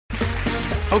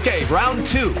Okay, round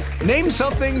two. Name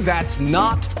something that's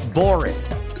not boring.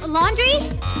 A laundry?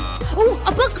 Ooh, a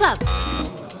book club.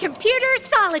 Computer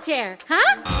solitaire,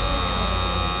 huh?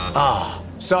 Ah,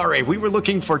 sorry, we were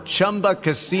looking for Chumba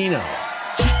Casino.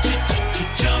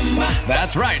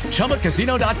 That's right,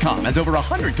 ChumbaCasino.com has over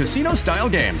 100 casino-style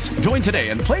games. Join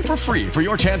today and play for free for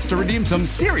your chance to redeem some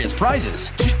serious prizes.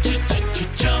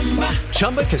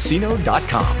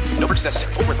 ChumbaCasino.com. No purchase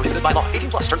necessary. Void where prohibited by law.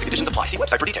 18 plus. Terms and conditions apply. See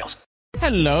website for details.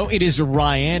 Hello, it is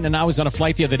Ryan, and I was on a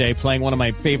flight the other day playing one of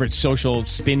my favorite social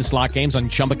spin slot games on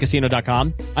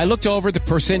ChumbaCasino.com. I looked over at the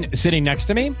person sitting next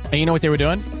to me, and you know what they were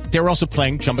doing? They were also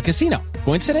playing Chumba Casino.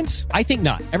 Coincidence? I think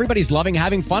not. Everybody's loving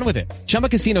having fun with it. Chumba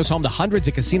Casino is home to hundreds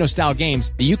of casino-style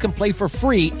games that you can play for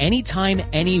free anytime,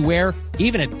 anywhere,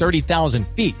 even at 30,000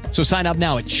 feet. So sign up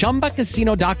now at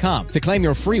ChumbaCasino.com to claim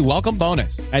your free welcome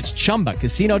bonus. That's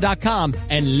ChumbaCasino.com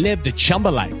and live the Chumba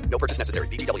life. No purchase necessary.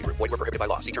 VGW. Void where prohibited by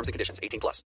law. See terms and conditions. 18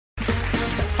 plus.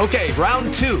 Okay,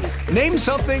 round two. Name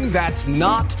something that's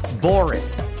not boring.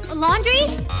 A laundry?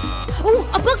 Ooh,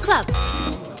 a book club.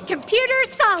 Computer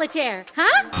solitaire,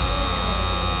 huh?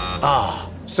 Ah,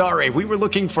 sorry, we were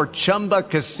looking for Chumba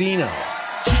Casino.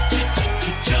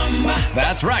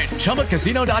 That's right,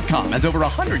 ChumbaCasino.com has over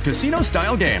 100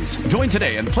 casino-style games. Join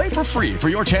today and play for free for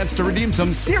your chance to redeem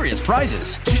some serious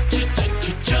prizes.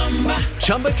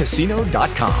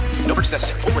 ChumbaCasino.com. No purchase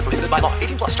necessary. Void where prohibited by law.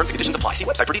 18 plus. Terms and conditions apply. See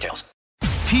website for details.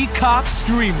 Peacock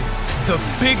Streaming, the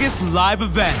biggest live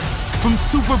events from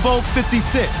Super Bowl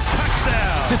 56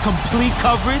 to complete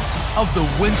coverage of the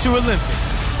Winter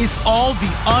Olympics. It's all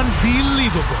the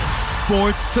unbelievable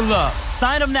sports to love.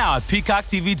 Sign up now at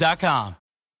PeacockTV.com.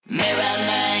 Mirror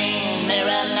man,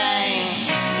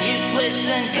 you twist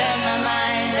and turn my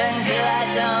mind until I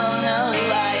don't know who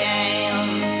I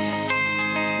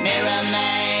am. Mirror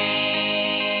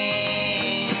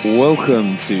man.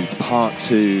 Welcome to part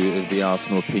two of the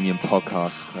Arsenal Opinion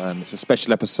podcast. It's a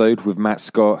special episode with Matt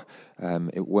Scott.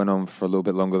 It went on for a little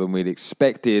bit longer than we'd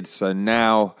expected, so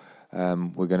now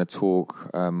we're going to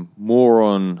talk more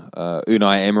on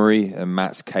Unai Emery and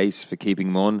Matt's case for keeping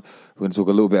him on. We're going to talk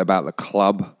a little bit about the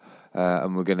club,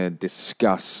 and we're going to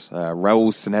discuss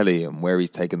Raul Sanelli and where he's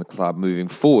taken the club moving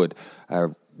forward.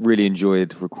 Really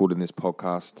enjoyed recording this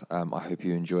podcast. I hope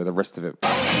you enjoy the rest of it.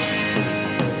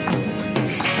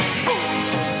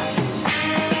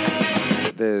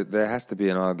 There has to be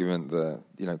an argument that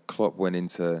Klopp went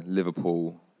into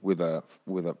Liverpool with a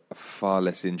far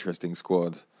less interesting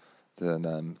squad than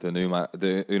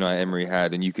Unai Emery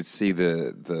had, and you could see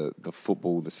the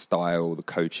football, the style, the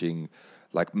coaching,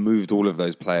 moved all of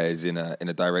those players in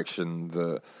a direction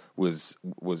that was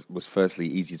firstly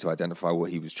easy to identify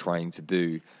what he was trying to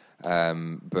do.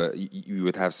 But you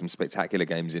would have some spectacular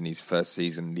games in his first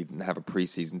season. He didn't have a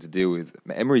pre-season to deal with.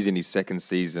 Emery's in his second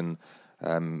season.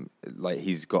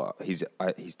 He's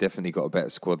definitely got a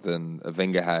better squad than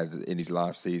Wenger had in his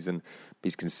last season.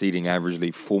 He's conceding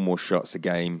averagely 4 more shots a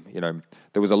game.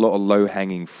 There was a lot of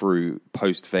low-hanging fruit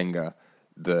post-Wenger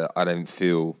that I don't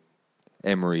feel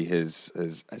Emery has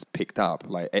picked up.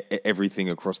 Everything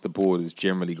across the board has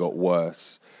generally got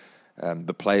worse.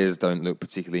 The players don't look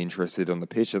particularly interested on the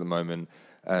pitch at the moment,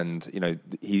 and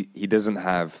he doesn't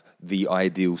have the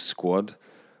ideal squad,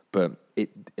 but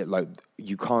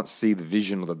you can't see the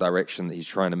vision or the direction that he's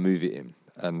trying to move it in,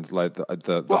 and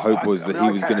the hope was that he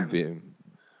was going to be.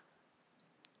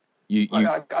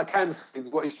 I can see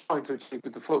what he's trying to achieve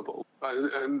with the football,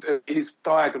 and his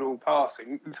diagonal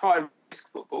passing, entire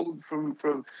risk football from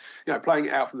playing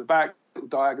it out from the back,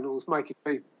 diagonals, making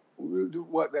people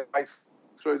work their way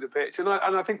through the pitch, and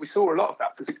I think we saw a lot of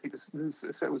that for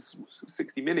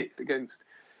 60 minutes against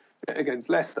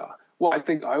Leicester. What I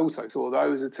think I also saw,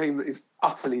 though, is a team that is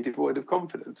utterly devoid of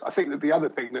confidence. I think that the other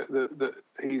thing that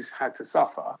he's had to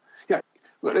suffer.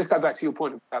 Well, let's go back to your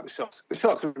point about the shots. The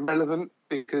shots are irrelevant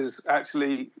because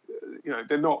actually,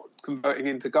 they're not converting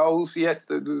into goals. Yes,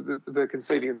 they're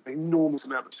conceding an enormous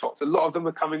amount of shots. A lot of them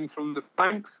are coming from the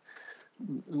flanks.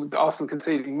 Arsenal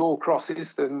conceding more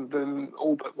crosses than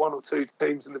all but one or two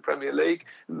teams in the Premier League.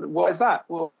 Why is that?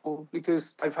 Well,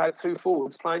 because they've had 2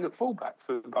 forwards playing at fullback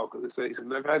for the bulk of the season.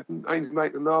 They've had Ainsley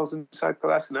Maitland-Niles and Shad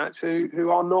Kolasinac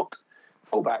who are not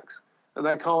fullbacks, and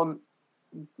they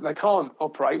can't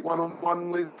operate one-on-one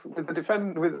with the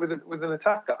defender with an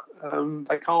attacker.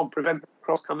 They can't prevent the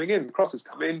cross coming in. The crosses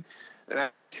come in, and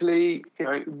actually,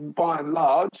 by and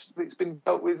large, it's been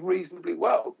dealt with reasonably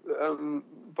well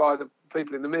by the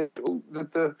people in the middle.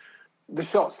 The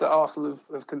shots that Arsenal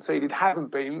have conceded haven't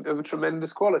been of a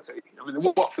tremendous quality. I mean,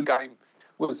 the Watford game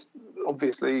was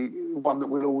obviously one that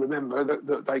we'll all remember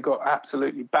that they got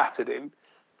absolutely battered in.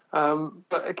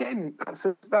 But again,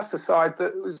 that's a side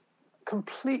that was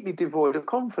completely devoid of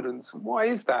confidence. Why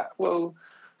is that? Well,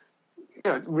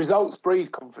 results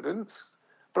breed confidence,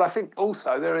 but I think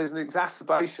also there is an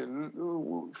exacerbation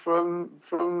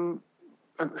from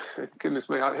goodness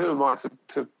me, who am I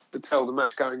to tell the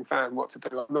match-going fan what to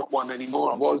do? I'm not one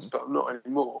anymore. I was, but I'm not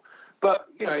anymore. But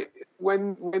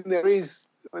when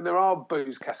there are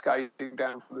boos cascading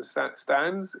down from the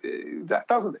stands, that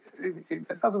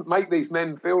doesn't make these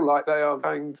men feel like they are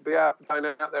going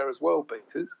out there as world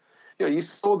beaters. You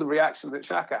saw the reaction that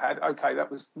Xhaka had. Okay,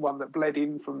 that was one that bled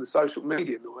in from the social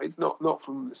media noise, not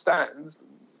from the stands.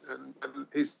 And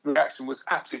his reaction was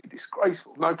absolutely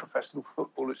disgraceful. No professional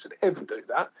footballer should ever do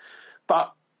that.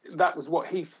 But that was what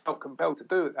he felt compelled to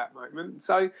do at that moment.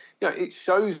 So, it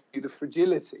shows you the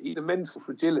fragility, the mental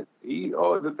fragility,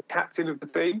 or that the captain of the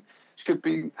team should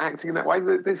be acting in that way.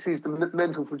 This is the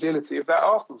mental fragility of that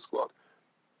Arsenal squad.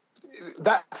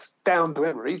 That's down to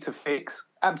Emery to fix.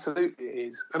 Absolutely it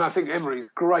is. And I think Emery's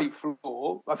great for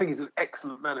all. I think he's an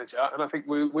excellent manager. And I think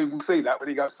we will see that when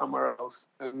he goes somewhere else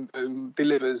and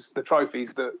delivers the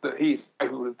trophies that he's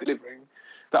capable of delivering,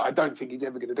 that I don't think he's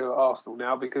ever going to do at Arsenal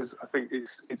now, because I think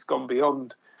it's gone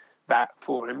beyond that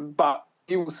for him. But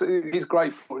you will see he's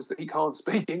great for is that he can't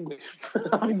speak English.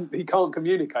 I mean, he can't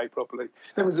communicate properly.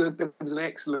 There was an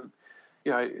excellent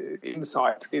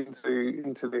insight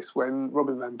into this when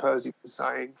Robin van Persie was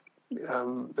saying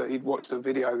that he'd watched a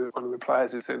video that one of the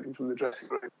players had sent him from the dressing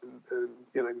room,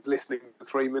 and was listening for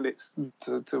 3 minutes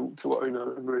to what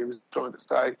Unai Emery was trying to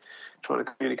say, trying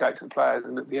to communicate to the players,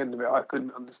 and at the end of it, I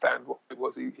couldn't understand what it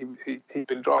was he'd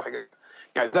been driving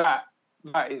at.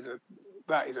 That is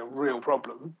a real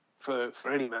problem for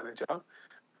any manager.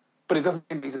 But it doesn't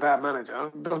mean he's a bad manager.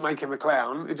 It doesn't make him a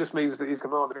clown. It just means that his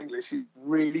command of English is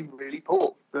really, really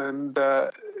poor. And I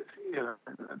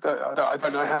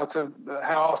don't know how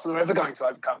Arsenal are ever going to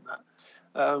overcome that.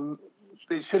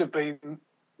 It should have been.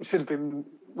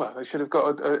 Well, they should have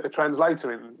got a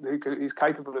translator in who's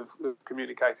capable of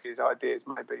communicating his ideas.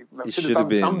 Maybe it should have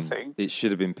been something. It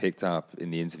should have been picked up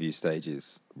in the interview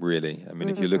stages. Really, I mean,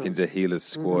 if you look into Healer's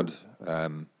squad,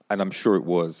 and I'm sure it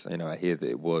was. I hear that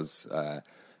it was.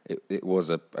 It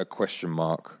was a question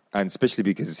mark, and especially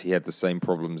because he had the same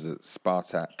problems at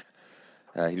Spartak.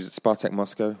 He was at Spartak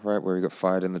Moscow, right, where he got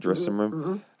fired in the dressing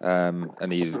room, and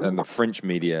the French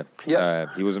media.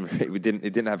 He wasn't. He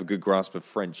didn't have a good grasp of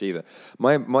French either.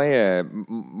 My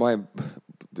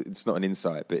it's not an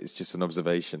insight, but it's just an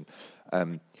observation.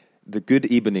 The good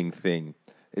evening thing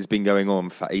has been going on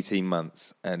for 18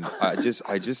 months, and I think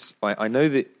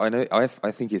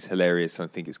it's hilarious. I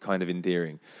think it's kind of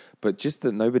endearing, but just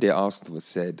that nobody at Arsenal has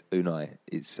said, Unai,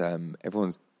 it's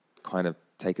everyone's kind of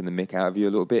taking the mick out of you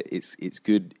a little bit. It's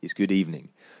good evening.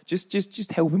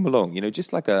 Just help him along,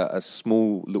 just like a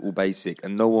small little basic,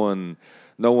 and no one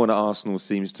at Arsenal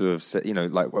seems to have said,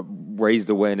 raised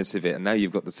awareness of it, and now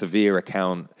you've got the Sevilla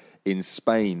account in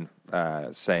Spain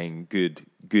saying good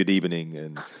evening,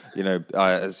 and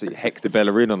Hector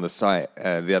Bellerin on the site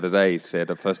the other day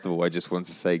said, first of all, I just want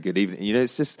to say good evening.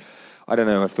 It's just, I don't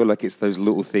know, I feel like it's those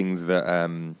little things that are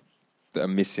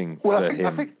missing for him.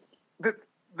 I think that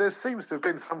there seems to have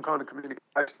been some kind of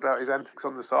communication about his antics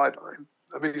on the sideline.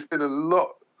 I mean, he's been a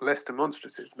lot less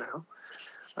demonstrative now.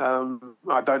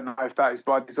 I don't know if that is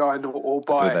by design or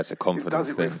by... I feel that's a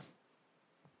confidence thing.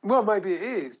 Well, maybe it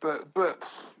is, but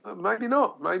maybe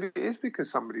not. Maybe it is because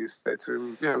somebody has said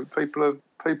to him, people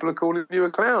are calling you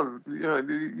a clown.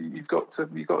 You've got to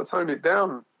tone it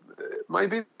down.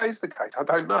 Maybe that is the case. I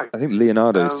don't know. I think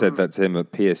Leonardo said that to him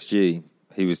at PSG.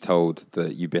 He was told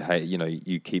that you behave,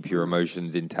 you keep your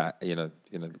emotions intact,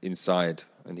 inside,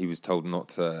 and he was told not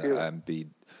to be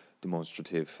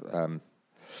demonstrative.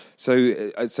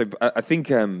 So I think.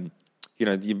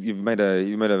 You've made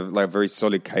a very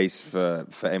solid case for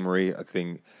Emery. I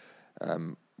think I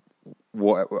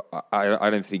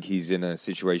don't think he's in a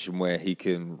situation where he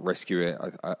can rescue it.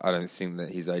 I don't think that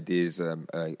his ideas are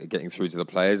getting through to the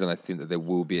players, and I think that there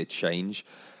will be a change.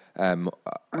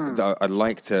 I'd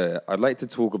like to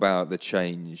talk about the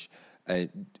change,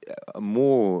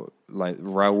 more like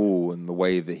Raul and the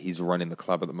way that he's running the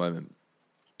club at the moment.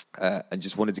 And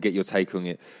just wanted to get your take on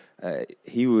it.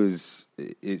 It's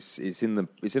in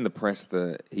the press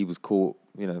that he was caught,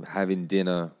 having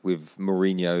dinner with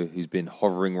Mourinho, who's been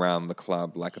hovering around the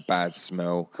club like a bad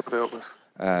smell.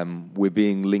 We're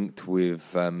being linked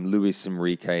with Luis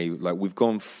Enrique. Like, we've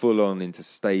gone full on into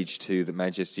stage 2 that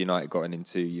Manchester United got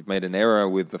into. You've made an error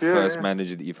with the first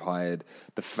manager that you've hired.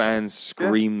 The fans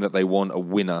scream that they want a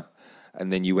winner.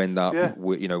 And then you end up,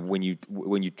 when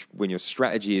your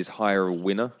strategy is hire a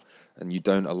winner, and you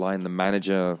don't align the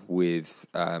manager with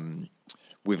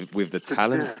the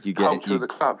talent, you get culture of the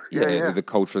club. Yeah. The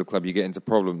culture of the club, you get into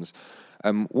problems.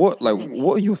 What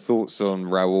are your thoughts on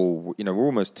Raul? You know, we're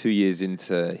almost 2 years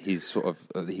into his sort of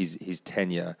his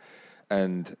tenure,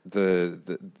 and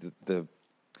the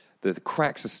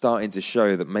cracks are starting to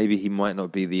show that maybe he might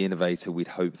not be the innovator we'd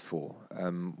hoped for.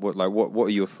 What are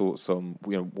your thoughts on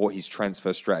what his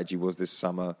transfer strategy was this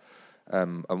summer,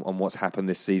 on what's happened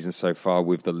this season so far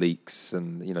with the leaks,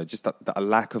 and just that a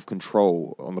lack of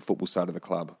control on the football side of the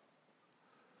club?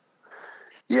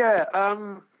 Yeah.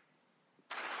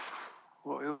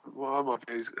 What are my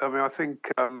views? I mean, I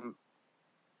think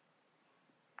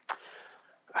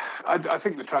I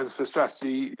think the transfer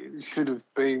strategy should have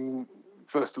been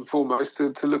first and foremost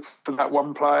to look for that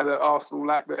one player that Arsenal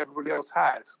lacked that everybody else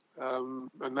has,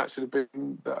 and that should have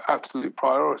been the absolute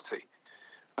priority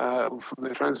from the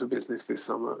transfer business this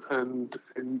summer. And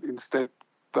instead,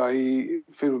 they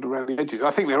fiddled around the edges.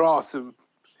 I think there are some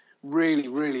really,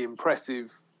 really impressive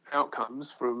outcomes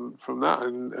from that,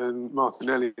 and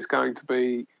Martinelli is going to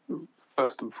be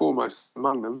first and foremost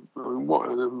among them. I mean, what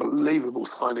an unbelievable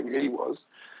signing he was,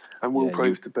 and will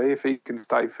prove to be if he can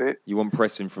stay fit. You want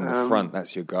pressing from the front.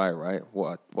 That's your guy, right?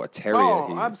 What a terrier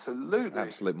he is. Absolutely.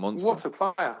 Absolute monster. What a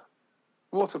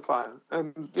player.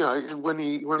 And, when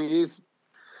he is...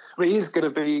 I mean, he's going to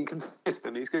be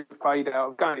inconsistent. He's going to fade out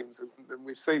of games, and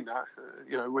we've seen that.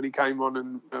 When he came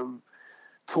on and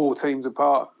tore teams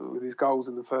apart with his goals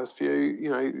in the first few,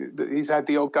 he's had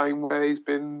the odd game where he's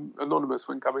been anonymous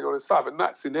when coming on as sub, and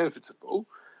that's inevitable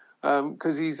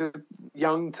because he's a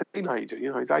young teenager.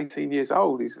 He's 18 years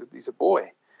old. He's a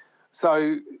boy.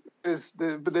 So there's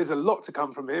a lot to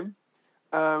come from him.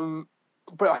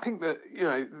 But I think that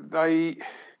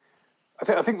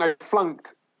I think they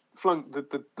flunked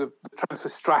the transfer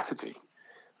strategy.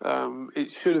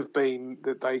 It should have been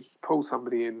that they pull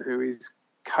somebody in who is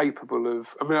capable of.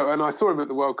 I mean, and I saw him at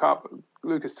the World Cup.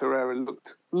 Lucas Torreira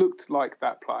looked like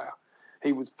that player.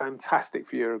 He was fantastic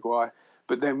for Uruguay.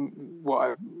 But then what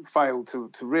I failed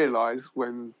to realise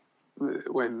when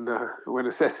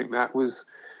assessing that was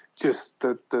just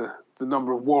the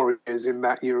number of warriors in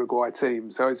that Uruguay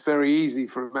team. So it's very easy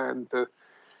for a man to.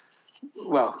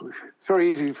 Well, it's very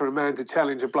easy for a man to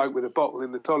challenge a bloke with a bottle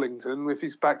in the Tollington if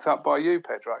he's backed up by you,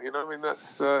 Pedro. I mean,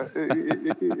 that's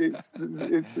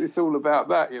it's all about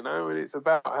that, and it's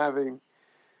about having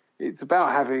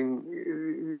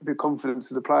the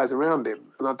confidence of the players around him.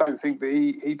 And I don't think that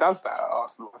he does that at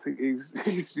Arsenal. I think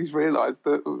he's realised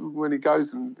that when he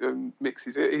goes and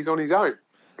mixes it, he's on his own.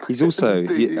 He's also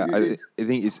I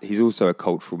think he's also a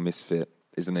cultural misfit,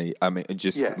 isn't he? I mean,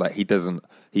 like he doesn't.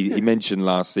 He mentioned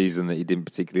last season that he didn't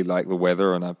particularly like the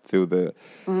weather, and I feel that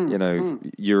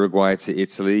Uruguay to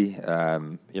Italy,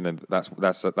 that's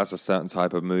a certain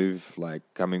type of move. Like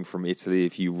coming from Italy,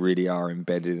 if you really are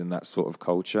embedded in that sort of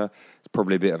culture, it's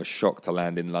probably a bit of a shock to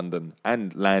land in London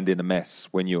and land in a mess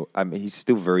when you're. I mean, he's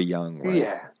still very young,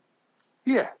 right?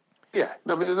 Yeah.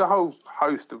 I mean, there's a whole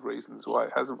host of reasons why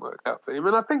it hasn't worked out for him,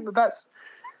 and I think that's.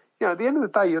 At the end of the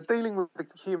day, you're dealing with the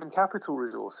human capital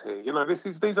resource here.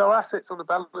 These are assets on the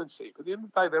balance sheet. But at the end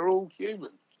of the day, they're all human.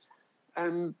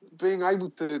 And being able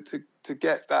to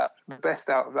get the best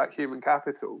out of that human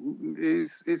capital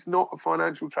is not a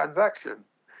financial transaction.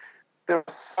 There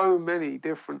are so many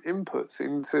different inputs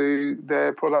into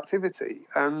their productivity.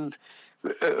 And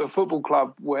a football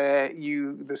club where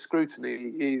the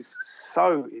scrutiny is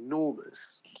so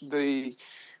enormous, the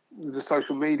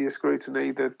social media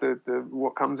scrutiny, the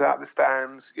what comes out the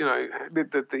stands,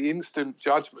 the instant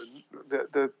judgment,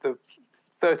 the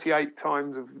 38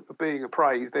 times of being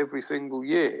appraised every single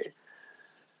year,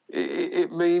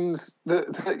 it means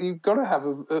that you've got to have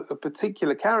a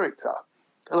particular character.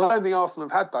 And I don't think Arsenal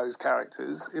have had those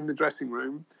characters in the dressing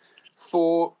room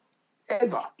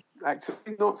forever,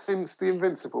 actually, not since the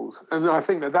Invincibles. And I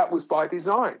think that was by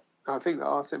design. I think that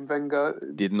Arsene Wenger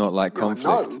did not like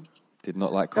conflict. Did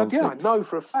not like conflict. Yeah, I know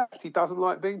for a fact he doesn't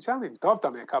like being challenged. I've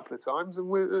done it a couple of times,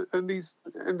 and he's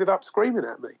ended up screaming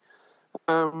at me.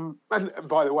 And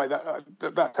by the way,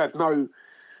 that's had no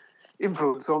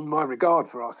influence on my regard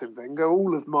for Arsene Wenger.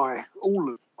 All of my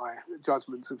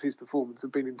judgments of his performance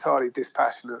have been entirely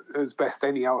dispassionate, as best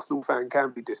any Arsenal fan can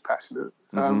be dispassionate.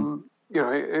 About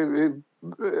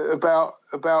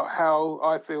how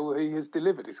I feel he has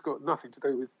delivered. It's got nothing to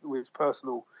do with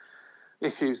personal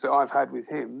issues that I've had with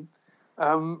him.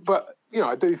 But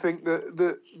I do think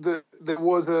that there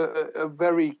was a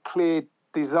very clear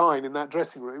design in that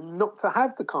dressing room not to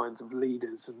have the kinds of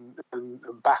leaders and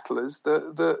battlers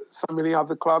that so many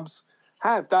other clubs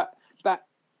have. That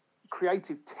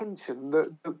creative tension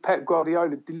that Pep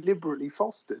Guardiola deliberately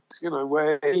fostered.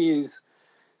 Where he is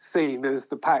seen as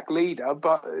the pack leader,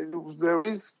 but there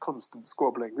is constant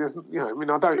squabbling.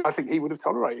 I think he would have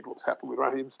tolerated what's happened with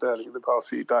Raheem Sterling in the past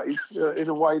few days in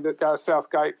a way that Gareth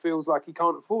Southgate feels like he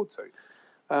can't afford to.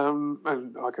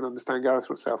 And I can understand Gareth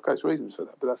Southgate's reasons for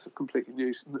that, but that's a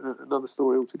completely another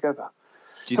story altogether.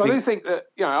 I do think that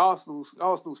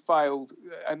Arsenal's failed,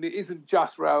 and it isn't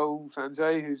just Raul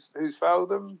Sanjay who's failed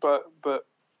them, but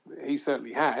he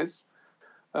certainly has.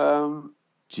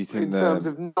 Do you think in terms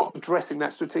of not addressing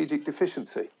that strategic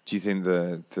deficiency? Do you think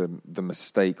the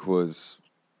mistake was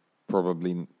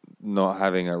probably not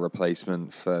having a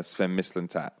replacement for Sven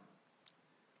Mislintat,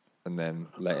 and then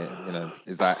let it?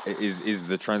 Is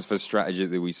the transfer strategy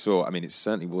that we saw? I mean, it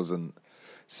certainly wasn't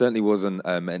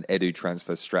an Edu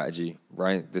transfer strategy,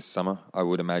 right? This summer, I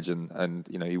would imagine, and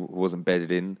he wasn't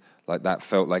bedded in like that.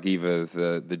 Felt like either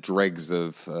the dregs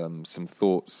of some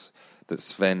thoughts that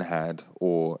Sven had,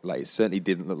 or it certainly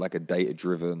didn't look like a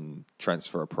data-driven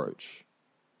transfer approach.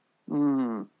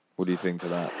 What do you think to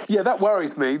that? Yeah, that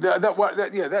worries me.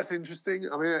 That's interesting.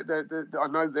 I mean, I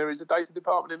know there is a data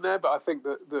department in there, but I think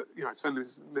that Sven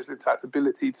Mislintat's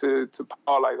ability to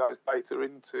parlay those data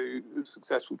into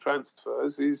successful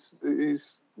transfers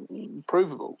is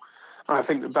provable. And I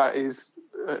think that is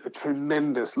a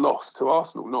tremendous loss to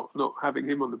Arsenal, not having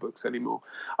him on the books anymore.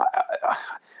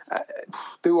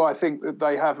 Do I think that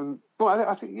they haven't? Well,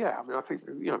 I think, yeah. I mean, I think,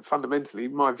 fundamentally,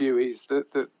 my view is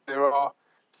that there are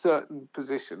certain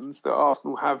positions that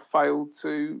Arsenal have failed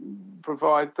to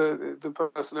provide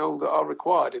the personnel that are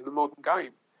required in the modern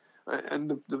game.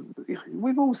 And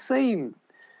we've all seen,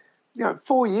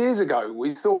 4 years ago,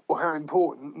 we saw how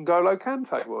important N'Golo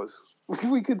Kante was.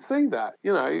 We could see that,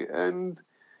 and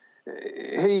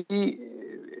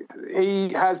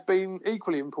he has been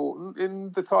equally important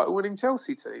in the title-winning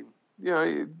Chelsea team.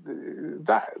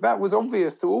 That was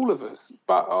obvious to all of us,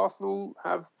 but Arsenal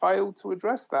have failed to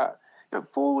address that.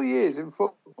 4 years in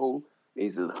football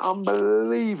is an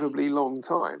unbelievably long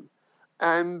time,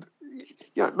 and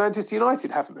Manchester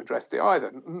United haven't addressed it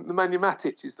either. Nemanja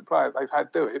Matic is the player they've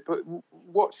had do it, but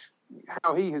watch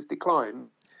how he has declined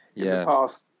in the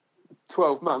past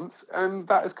 12 months, and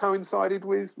that has coincided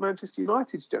with Manchester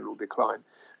United's general decline.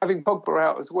 Having Pogba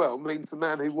out as well means the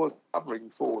man who was covering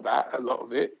for that, a lot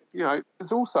of it,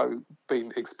 has also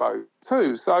been exposed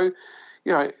too. So,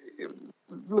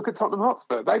 look at Tottenham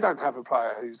Hotspur. They don't have a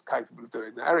player who's capable of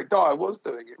doing that. Eric Dyer was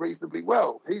doing it reasonably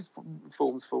well. His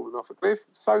form's fallen off a cliff.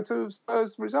 So too have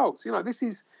Spurs' results.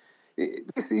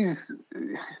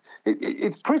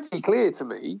 It's pretty clear to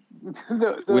me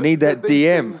that we need that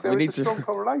DM. There is a strong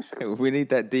correlation. We need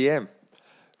that DM.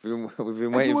 We've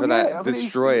been waiting for that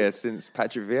destroyer since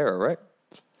Patrick Vieira, right?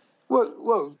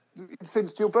 Well,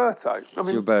 since Gilberto.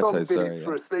 Gilberto, Song did it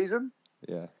for a season.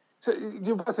 Yeah. So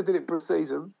Gilberto did it for a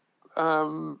season.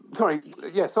 Song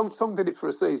did it for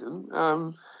a season.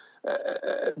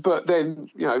 But then,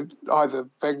 either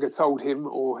Wenger told him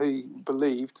or he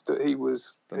believed that he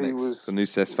was the new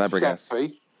Cesc Fabregas.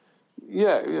 Xavi.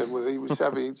 Yeah. Well, he was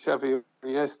Xavi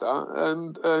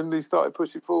Iniesta, and he started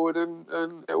pushing forward,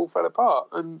 and it all fell apart.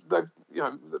 And they've,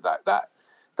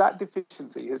 that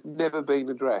deficiency has never been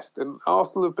addressed. And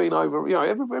Arsenal have been over.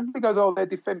 Everybody goes, "Oh, their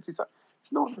defence is."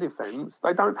 It's not defence.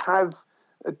 They don't have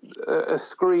a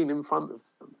screen in front of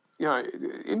them.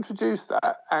 Introduce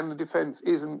that, and the defence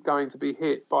isn't going to be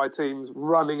hit by teams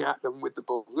running at them with the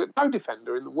ball. No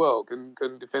defender in the world can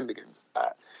defend against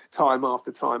that time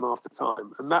after time after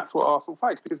time. And that's what Arsenal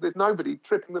face, because there's nobody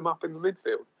tripping them up in the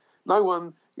midfield. No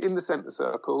one in the centre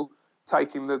circle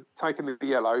taking the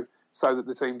yellow so that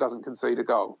the team doesn't concede a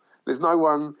goal. There's no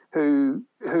one who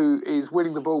is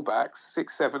winning the ball back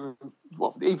 6, 7,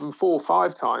 even 4,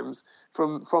 5 times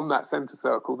from that centre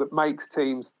circle that makes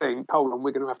teams think, hold on,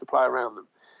 we're going to have to play around them.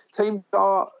 Teams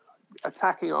are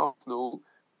attacking Arsenal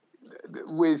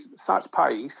with such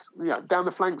pace, down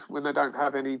the flanks when they don't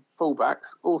have any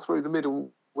fullbacks, or through the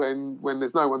middle when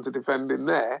there's no one to defend in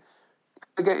there.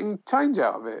 They're getting change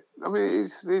out of it. I mean,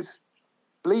 it's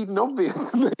bleeding obvious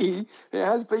to me. It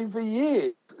has been for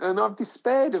years. And I've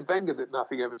despaired of Wenger that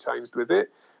nothing ever changed with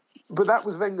it. But that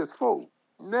was Wenger's fault.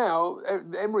 Now,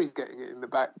 Emery's getting it in the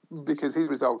back because his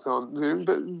results aren't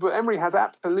good. But Emery has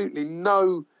absolutely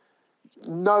no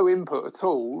input at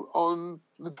all on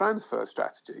the transfer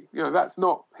strategy. That's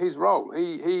not his role.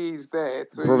 He's there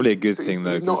to... Probably a good thing,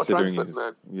 though, considering his...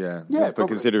 man. Yeah, but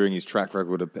considering his track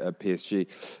record at PSG.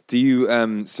 Do you...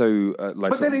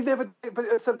 But then he never... But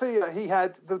at Sevilla, he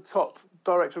had the top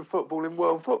director of football in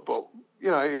world football.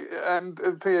 And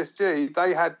at PSG,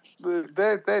 they had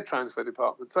their transfer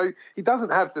department. So he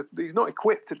doesn't have he's not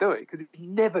equipped to do it because he's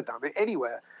never done it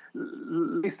anywhere,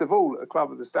 least of all at a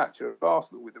club of the stature of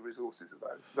Arsenal with the resources of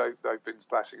they've been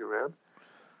splashing around.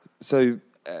 So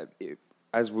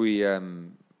as we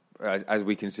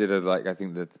consider, I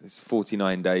think that it's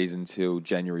 49 days until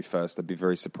January 1st. I'd be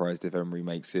very surprised if Emery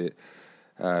makes it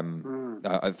through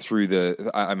I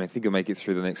think he'll make it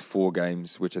through the next 4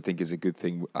 games, which I think is a good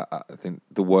thing. I think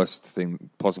the worst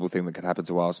possible thing that could happen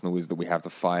to Arsenal is that we have to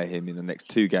fire him in the next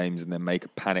 2 games and then make a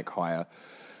panic hire.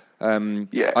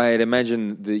 I'd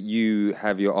imagine that you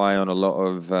have your eye on a lot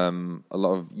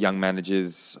of young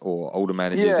managers or older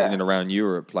managers in and around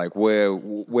Europe. Like where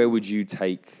would you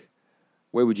take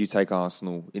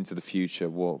Arsenal into the future?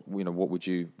 What are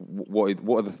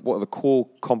the core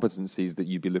competencies that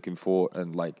you'd be looking for?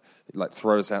 And like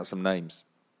throw us out some names.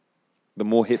 The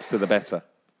more hipster, the better.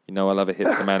 I love a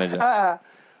hipster manager.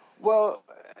 Well,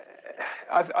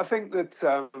 I think that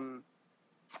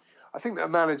a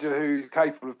manager who's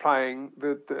capable of playing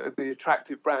the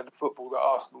attractive brand of football that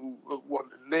Arsenal want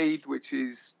and need, which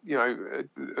is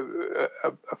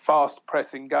a fast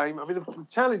pressing game. I mean, the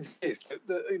challenge is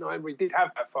that Emery did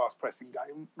have that fast pressing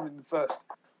game in the first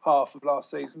half of last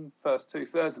season, first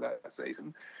 2/3 of that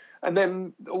season, and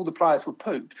then all the players were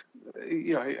pooped.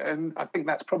 And I think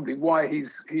that's probably why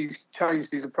he's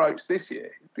changed his approach this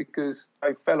year, because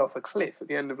they fell off a cliff at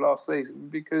the end of last season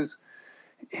because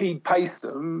he paced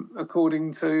them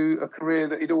according to a career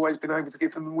that he'd always been able to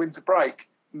give them a winter break,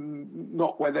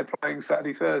 not where they're playing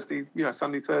Saturday, Thursday,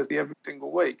 Sunday, Thursday every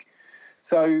single week.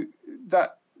 So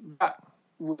that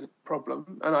was a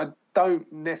problem, and I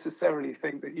don't necessarily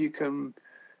think that you can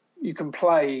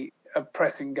play a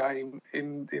pressing game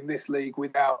in this league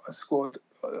without a squad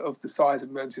of the size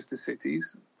of Manchester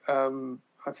City's. I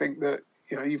think that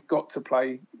you've got to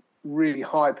play really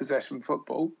high possession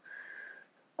football.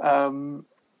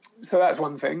 So that's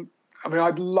one thing. I mean,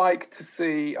 I'd like to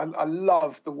see. I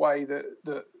love the way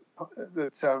that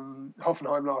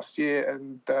Hoffenheim last year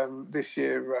and this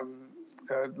year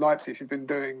Leipzig have been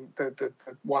doing the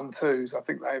 1-2s. I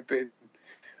think they have been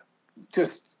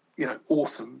just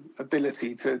awesome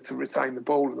ability to retain the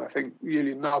ball, and I think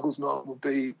Julian Nagelsmann will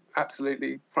be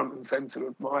absolutely front and centre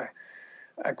of my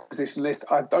acquisition list.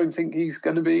 I don't think he's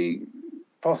going to be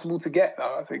possible to get,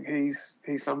 though. I think he's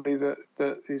somebody that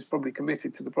is probably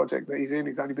committed to the project that he's in.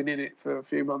 He's only been in it for a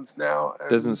few months now.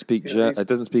 Doesn't speak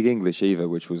English either,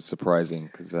 which was surprising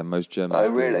because most Germans.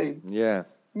 Oh, really? Yeah.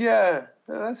 Yeah,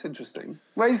 that's interesting.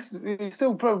 Well, he's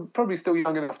still probably still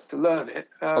young enough to learn it.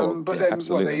 But then, absolutely.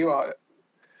 Well, there you are.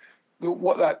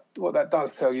 What that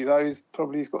does tell you, though, is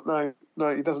probably he's got no.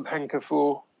 He doesn't hanker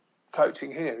for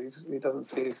coaching here. He doesn't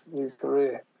see his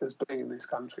career as being in this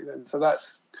country. Then, so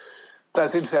that's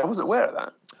interesting. I wasn't aware of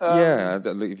that.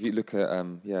 If you look at,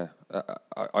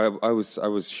 I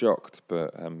was shocked,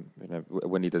 but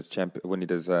when he does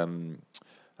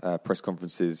press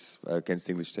conferences against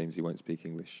English teams, he won't speak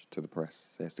English to the press.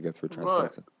 So he has to go through a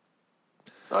translator.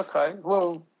 Right. Okay.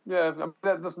 Well, yeah,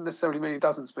 that doesn't necessarily mean he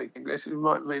doesn't speak English. It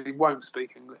might mean he won't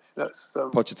speak English. That's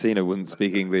Pochettino wouldn't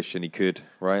speak English, and he could,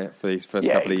 right, for his first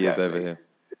couple of years over here.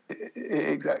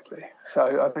 Exactly.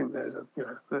 So I think there's a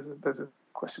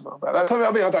question mark about that. So,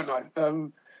 I mean, I don't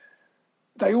know.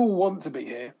 They all want to be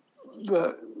here,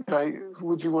 but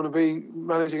would you want to be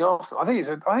managing Arsenal? I think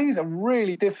it's a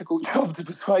really difficult job to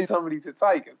persuade somebody to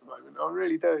take at the moment. I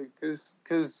really do,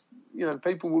 because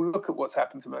people will look at what's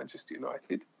happened to Manchester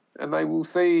United, and they will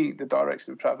see the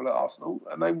direction of travel at Arsenal,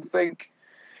 and they will think,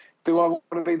 do I want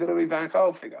to be the Louis van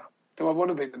Gaal figure? Do I want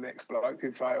to be the next bloke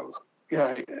who fails?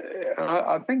 And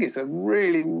I think it's a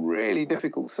really, really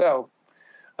difficult sell.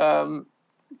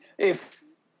 If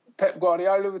Pep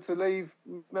Guardiola were to leave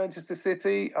Manchester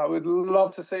City, I would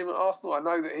love to see him at Arsenal. I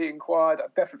know that he inquired. I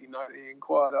definitely know that he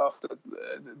inquired after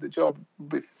the job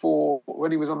before,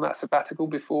 when he was on that sabbatical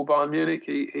before Bayern Munich.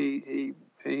 He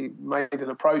made an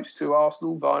approach to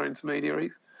Arsenal via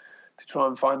intermediaries to try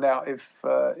and find out if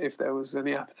there was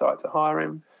any appetite to hire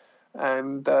him.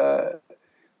 And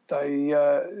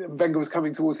Wenger was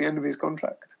coming towards the end of his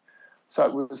contract, so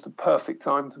it was the perfect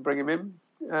time to bring him in.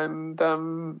 And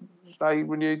they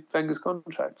renewed Wenger's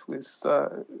contract with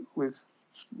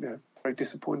very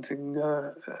disappointing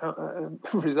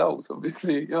results,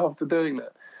 obviously, after doing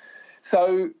that.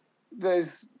 So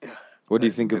there's. What do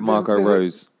you think of Marco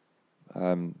Rose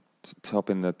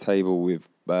topping the table with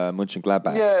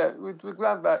Mönchengladbach? Yeah, with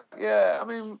Gladbach. Yeah, I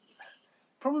mean,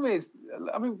 problem is,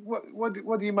 what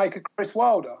do you make of Chris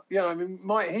Wilder?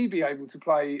 Might he be able to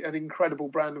play an incredible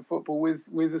brand of football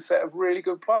with a set of really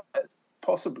good players?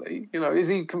 Possibly. Is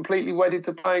he completely wedded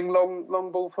to playing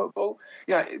long ball football?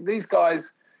 These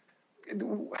guys.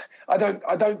 I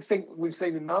don't think we've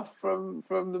seen enough from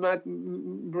the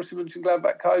Borussia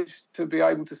Mönchengladbach coach to be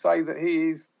able to say that he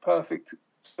is perfect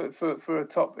for a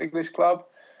top English club.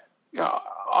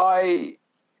 For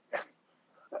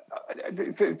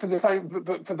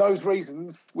those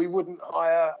reasons, we wouldn't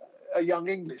hire a young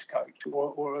English coach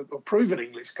or a proven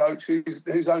English coach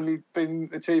who's only been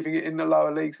achieving it in the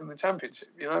lower leagues and the Championship.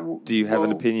 Do you have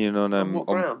an opinion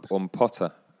on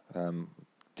Potter?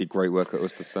 Did great work at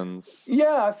Östersunds.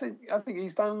 Yeah, I think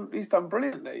he's done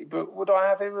brilliantly. But would I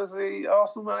have him as the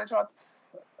Arsenal manager?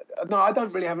 No, I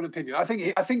don't really have an opinion. I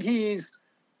think he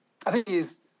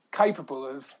is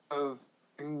capable of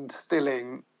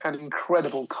instilling an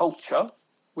incredible culture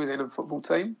within a football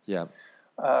team. Yeah.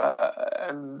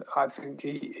 And I think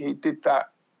he did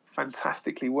that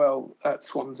fantastically well at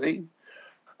Swansea.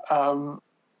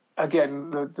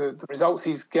 Again, the results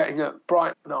he's getting at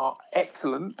Brighton are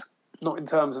excellent, not in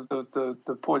terms of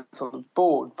the points on the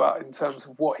board, but in terms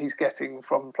of what he's getting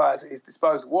from players at his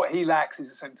disposal. What he lacks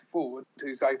is a centre forward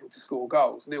who's able to score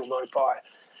goals. Neil Maupay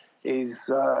is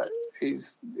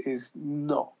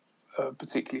not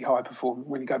particularly high performing.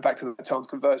 When you go back to the chance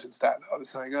conversion stat that I was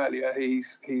saying earlier,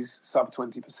 he's sub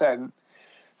 20%.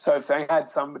 So if they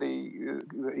had somebody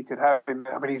that he could have in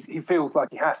there, he feels like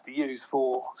he has to use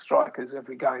 4 strikers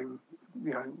every game,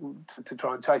 to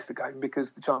try and chase the game,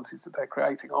 because the chances that they're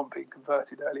creating aren't being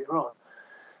converted earlier on.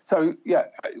 So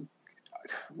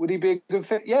would he be a good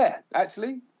fit? Yeah,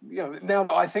 actually. Now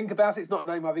that I think about it, it's not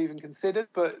a name I've even considered,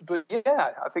 but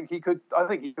yeah, I think he could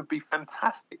be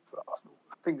fantastic for Arsenal.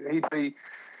 I think that he'd be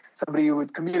somebody who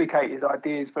would communicate his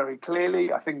ideas very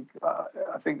clearly. I think that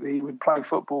he would play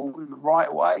football in the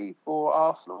right way for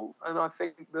Arsenal, and I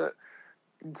think that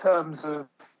in terms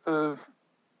of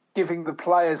giving the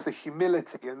players the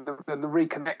humility and the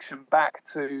reconnection back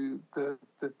to the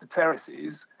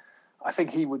terraces, I think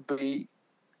he would be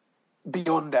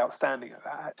beyond outstanding at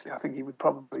that. Actually, I think he would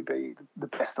probably be the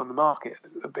best on the market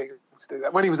at being able to do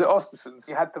that. When he was at Östersund,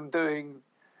 he had them doing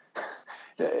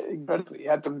incredibly. He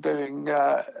had them doing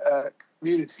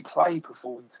community play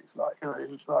performances, like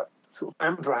sort of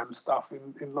Amdram stuff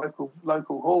in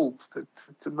local halls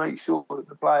to make sure that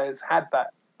the players had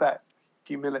that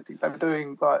humility. They were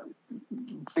doing like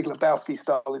Big Lebowski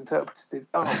style interpretative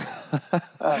dance.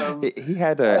 He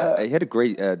had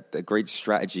a great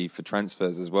strategy for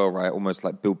transfers as well, right? Almost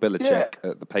like Bill Belichick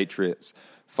at the Patriots.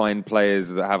 Find players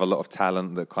that have a lot of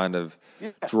talent that kind of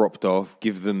dropped off,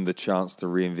 give them the chance to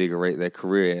reinvigorate their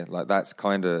career. Like that's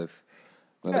kind of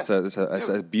that's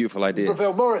a beautiful idea.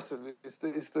 Ravel Morrison is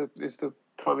the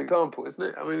prime example, isn't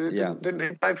it? Didn't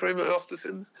he play for him at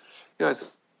Östersund?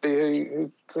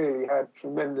 Who clearly had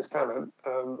tremendous talent.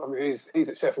 He's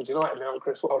at Sheffield United now, and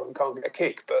Chris Wilder can't get a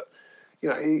kick. But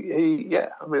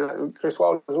Chris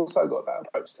Wilder has also got that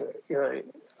approach to it.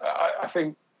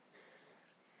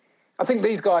 I think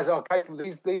these guys are capable.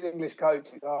 These English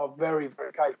coaches are very,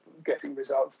 very capable of getting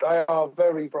results. They are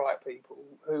very bright people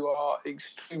who are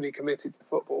extremely committed to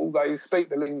football. They speak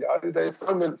the lingo. There's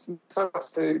so much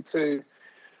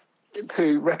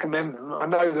to recommend them. I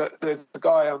know that there's a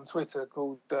guy on Twitter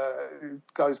called who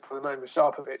goes by the name of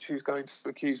Sharpovich, who's going to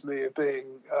accuse me of being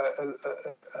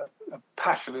a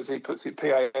passion, as he puts it,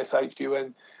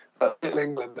 PASHUN, Little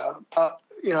Englander. But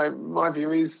my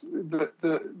view is that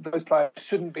those players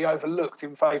shouldn't be overlooked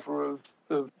in favour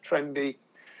of trendy,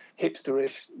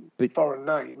 hipsterish foreign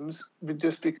names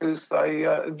just because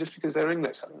they're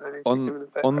English.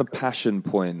 On the passion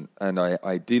point, and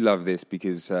I do love this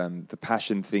because the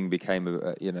passion thing became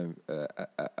a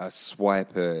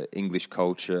swipe at English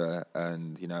culture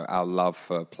and our love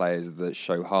for players that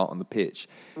show heart on the pitch.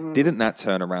 Didn't that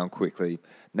turn around quickly?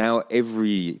 Now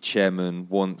every chairman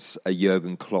wants a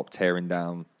Jurgen Klopp tearing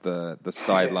down the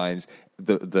sidelines.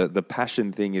 The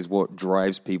passion thing is what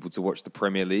drives people to watch the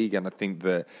Premier League, and I think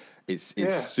that it's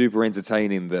super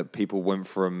entertaining that people went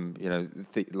from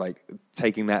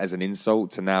taking that as an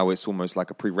insult to now it's almost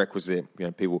like a prerequisite.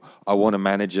 I want a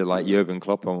manager like Jurgen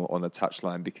Klopp on the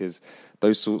touchline, because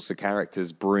those sorts of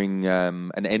characters bring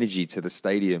an energy to the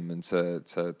stadium and to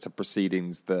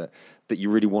proceedings that you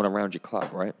really want around your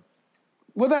club, right?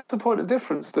 Well, that's the point of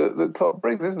difference that Klopp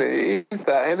brings, isn't it? It is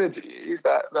that energy, it is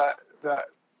that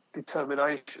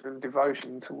determination and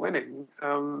devotion to winning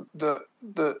that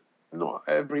not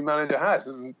every manager has,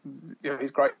 and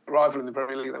his great rival in the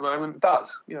Premier League at the moment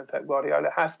does. Pep Guardiola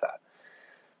has that.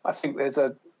 I think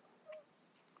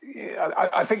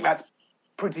I think that's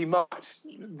pretty much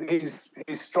his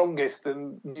strongest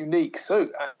and unique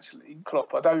suit. Actually,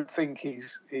 Klopp. I don't think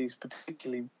he's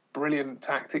particularly brilliant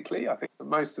tactically. I think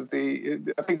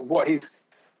what his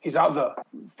other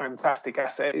fantastic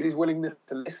asset is his willingness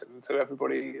to listen to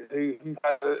everybody who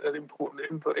has an important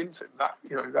input into him. That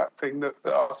thing that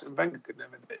Arsene Wenger could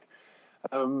never do.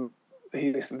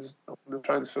 He listens on the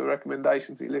transfer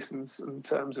recommendations. He listens in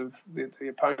terms of the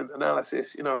opponent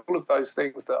analysis. All of those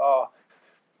things that are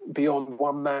beyond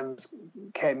one man's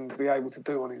ken to be able to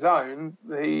do on his own.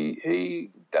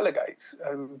 He delegates,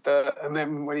 and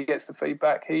then when he gets the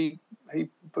feedback, he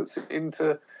puts it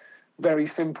into very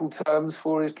simple terms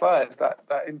for his players. That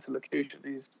interlocution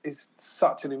is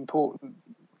such an important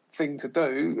thing to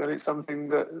do, and it's something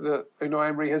that Unai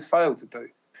Emery has failed to do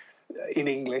in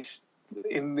English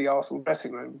in the Arsenal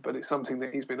dressing room, but it's something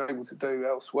that he's been able to do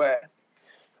elsewhere.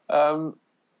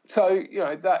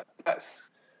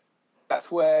 That's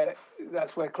where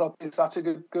Klopp is such a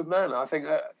good man. I think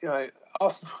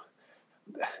Arsenal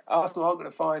aren't going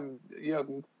to find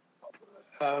Jurgen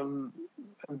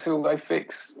until they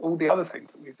fix all the other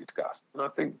things that we've discussed. And I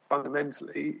think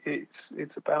fundamentally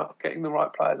it's about getting the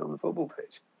right players on the football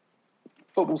pitch.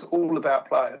 Football's all about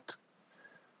players,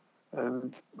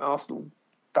 and Arsenal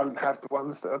don't have the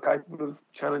ones that are capable of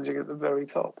challenging at the very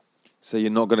top. So you're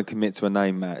not going to commit to a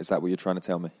name, Matt? Is that what you're trying to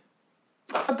tell me?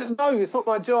 No, it's not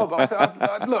my job.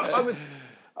 The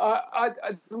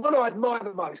one I admire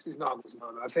the most is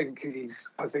Nagelsmann. I think he'd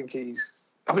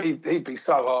be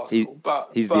so Arsenal.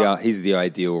 He's the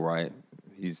ideal, right?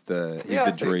 He's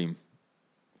the dream.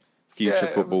 Future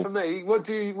football. For me, what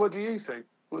do you think?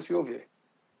 What's your view?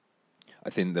 I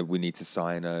think that we need to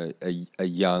sign a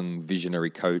young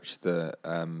visionary coach that.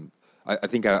 I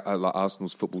think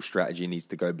Arsenal's football strategy needs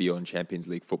to go beyond Champions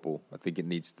League football. I think it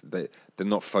needs they're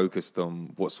not focused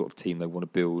on what sort of team they want to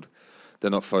build.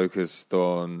 They're not focused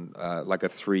on like a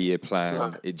 3-year plan.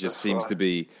 No, it just seems to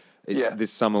be.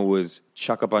 This summer was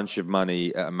chuck a bunch of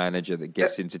money at a manager that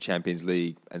gets into Champions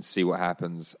League and see what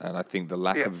happens. And I think the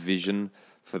lack of vision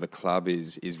for the club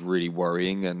is really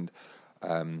worrying. And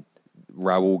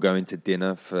Raul going to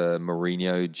dinner for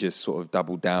Mourinho just sort of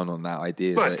doubled down on that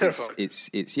idea that it's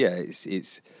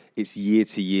year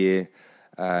to year.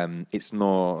 It's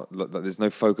not. There's no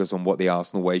focus on what the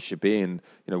Arsenal way should be, and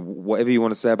whatever you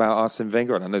want to say about Arsene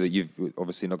Wenger, and I know that you've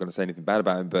obviously not going to say anything bad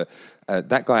about him, but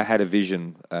that guy had a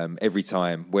vision every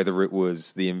time. Whether it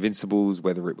was the Invincibles,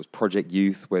 whether it was Project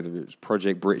Youth, whether it was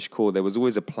Project British Core, there was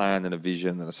always a plan and a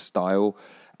vision and a style.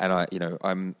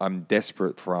 And I'm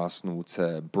desperate for Arsenal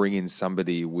to bring in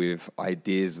somebody with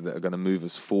ideas that are going to move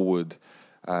us forward.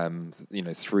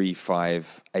 3,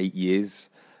 5, 8 years.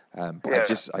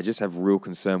 But I just have real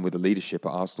concern with the leadership at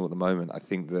Arsenal at the moment. I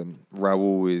think that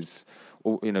Raul is,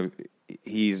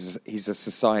 he's a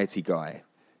society guy.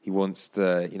 He wants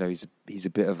to, he's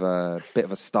a bit of a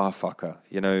star fucker.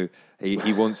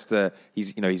 He wants to.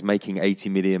 He's making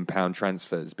 £80 million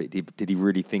transfers, but did he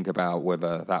really think about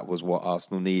whether that was what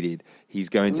Arsenal needed? He's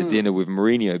going to dinner with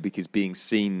Mourinho because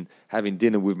having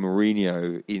dinner with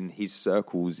Mourinho in his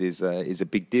circles is a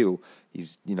big deal.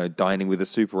 He's dining with the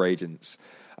super agents.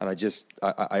 And I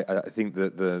think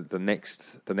that the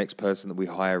next person that we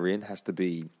hire in has to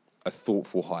be a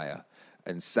thoughtful hire.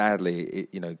 And sadly,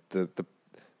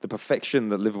 the perfection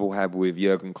that Liverpool had with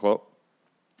Jurgen Klopp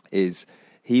is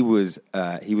he was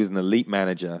an elite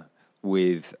manager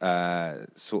with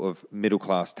sort of middle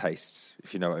class tastes,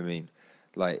 if you know what I mean.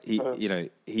 Like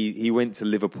he went to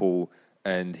Liverpool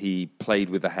and he played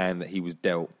with the hand that he was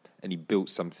dealt. And he built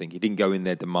something. He didn't go in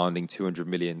there demanding 200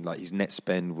 million. Like his net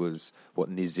spend was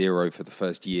near zero for the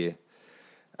first year,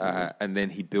 and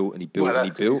then he built and he built and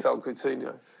he built. He sold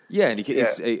Coutinho. Yeah, and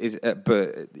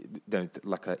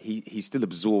he still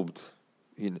absorbed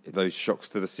those shocks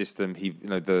to the system. He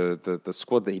the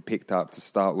squad that he picked up to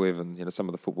start with, and some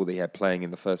of the football that he had playing in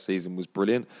the first season was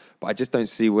brilliant. But I just don't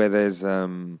see where there's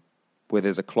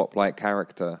a Klopp-like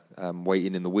character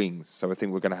waiting in the wings. So I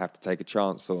think we're going to have to take a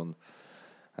chance on.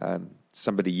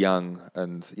 Somebody young,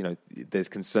 and there's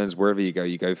concerns wherever you go.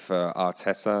 You go for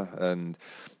Arteta, and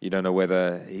you don't know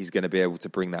whether he's going to be able to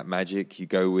bring that magic. You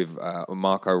go with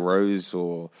Marco Rose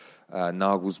or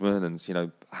Nagelsmann, and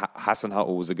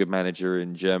Hasenhüttl was a good manager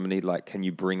in Germany. Like, can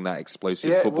you bring that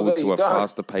explosive football to a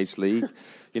faster paced league?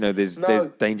 There's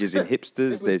dangers in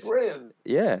hipsters. He was brilliant.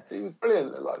 Yeah, he was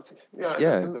brilliant.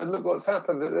 And look what's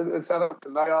happened at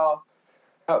Southampton. They are.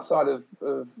 Outside of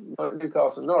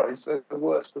Newcastle and Norwich, they're the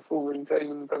worst performing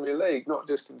team in the Premier League, not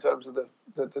just in terms of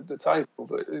the table,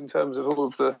 but in terms of all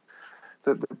of the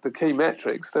key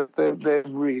metrics. They're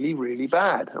really, really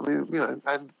bad. I mean,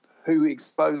 and who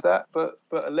exposed that? But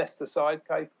a Leicester side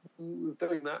capable of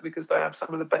doing that because they have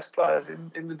some of the best players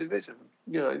in the division.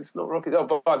 It's not rocket.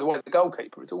 Oh, by the way, the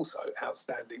goalkeeper is also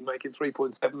outstanding, making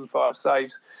 3.75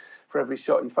 saves for every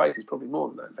shot he faces, probably more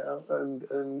than that now,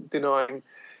 and denying,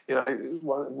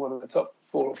 one of the top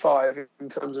 4 or 5 in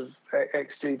terms of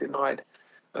XG denied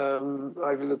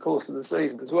over the course of the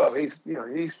season as well. He's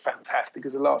fantastic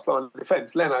as a last line of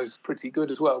defence. Leno's pretty good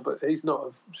as well, but he's not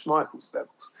of Schmeichel's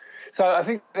levels. So I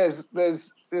think there's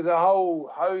a whole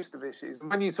host of issues. And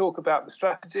when you talk about the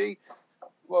strategy,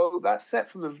 well, that's set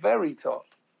from the very top,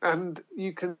 and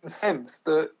you can sense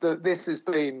that this has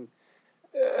been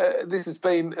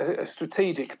a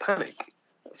strategic panic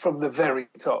from the very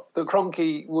top. That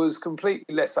Kroenke was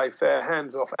completely laissez-faire,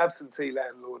 hands-off, absentee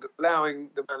landlord, allowing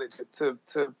the manager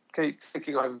to keep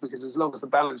ticking over, because as long as the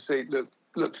balance sheet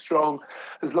looked strong,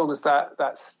 as long as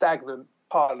that stagnant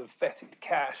pile of fetid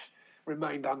cash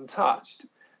remained untouched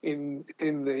in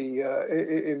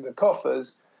the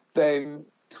coffers, then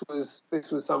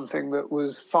this was something that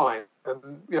was fine,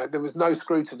 and there was no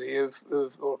scrutiny of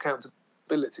or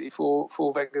accountability for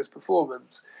Wenger's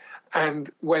performance.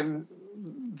 And when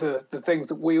the things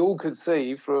that we all could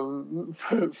see from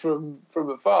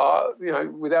afar,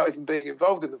 without even being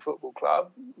involved in the football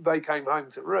club, they came home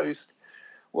to roost.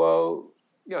 Well,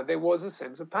 there was a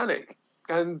sense of panic,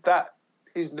 and that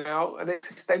is now an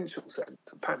existential sense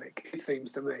of panic, it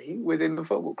seems to me, within the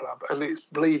football club, and it's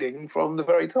bleeding from the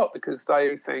very top, because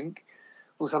they think,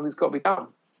 well, something's got to be done.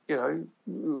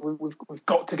 We've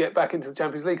got to get back into the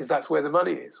Champions League because that's where the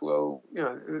money is. Well,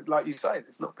 like you say,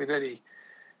 there's not been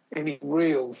any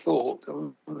real thought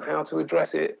on how to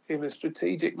address it in a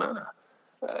strategic manner.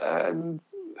 But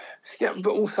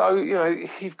also,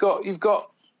 you've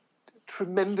got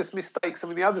tremendous mistakes. I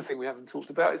mean, the other thing we haven't talked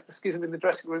about is the schism in the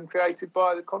dressing room created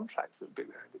by the contracts that have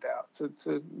been handed out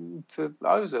to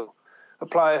Ozil, a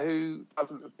player who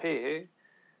doesn't appear,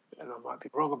 and I might be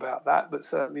wrong about that, but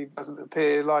certainly doesn't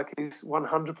appear like he's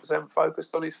 100%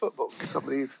 focused on his football.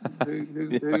 Somebody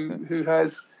who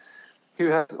has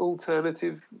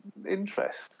alternative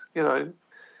interests.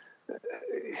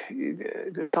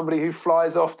 Somebody who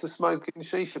flies off to smoke in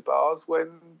shisha bars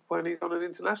when he's on an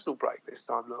international break this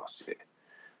time last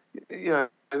year.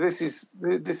 This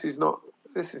is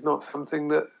not something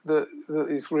that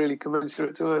is really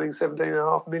commensurate to earning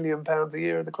 £17.5 million a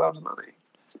year of the club's money.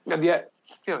 And yet,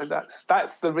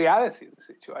 that's the reality of the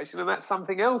situation, and that's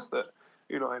something else that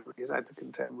Unai Emery has had to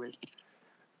contend with,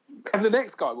 and the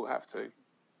next guy will have to.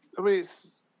 I mean,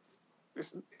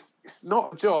 it's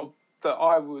not a job that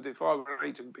I would, if I were an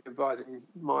agent, be advising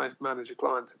my manager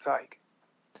client to take.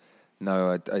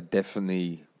 No, I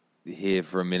definitely hear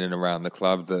from in and around the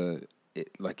club that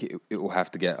it will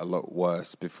have to get a lot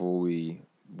worse before we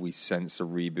sense a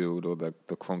rebuild, or the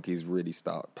Kroenkes really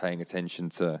start paying attention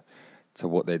to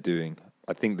what they're doing.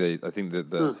 I think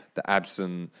the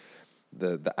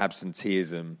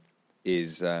absenteeism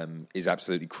is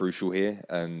absolutely crucial here,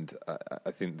 and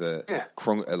I think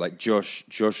that Josh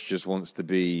just wants to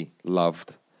be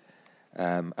loved,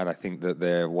 and I think that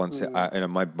they're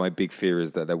my big fear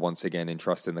is that they're once again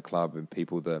entrusting the club and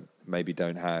people that maybe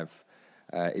don't have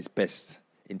its best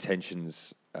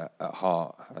intentions at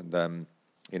heart, and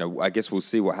I guess we'll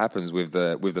see what happens with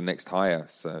the next hire.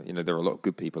 So there are a lot of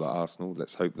good people at Arsenal.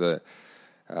 Let's hope that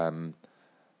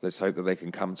they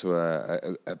can come to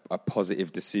a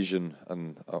positive decision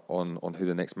on who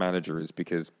the next manager is,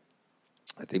 because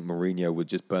I think Mourinho would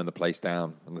just burn the place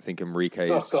down, and I think Enrique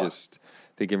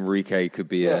could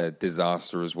be a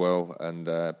disaster as well. And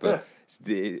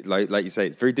like you say,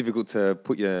 it's very difficult to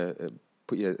put your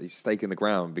stake in the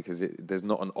ground because there's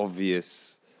not an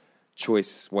obvious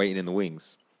choice waiting in the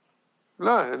wings.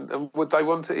 No, and would they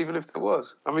want it even if there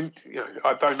was? I mean,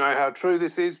 I don't know how true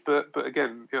this is, but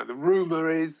again, the rumour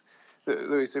is that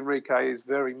Luis Enrique is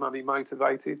very money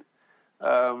motivated.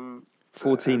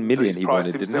 14 million he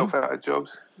wanted, didn't he? He's priced himself out of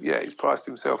jobs. Yeah, he's priced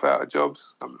himself out of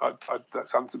jobs.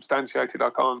 That's unsubstantiated.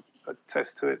 I can't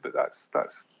attest to it, but that's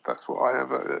what I have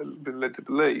been led to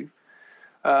believe.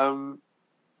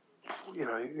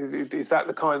 Is that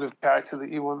the kind of character that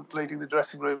you want leading the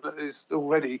dressing room that is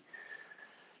already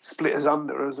split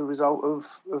asunder as a result of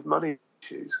money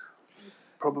issues?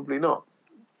 Probably not.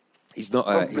 He's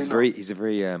not. He's a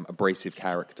very abrasive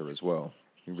character as well.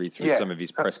 You read through some of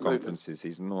his press conferences.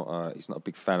 He's not a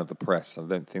big fan of the press. I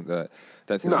don't think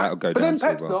that'll go down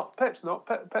too well. Pep's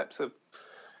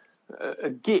a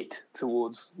git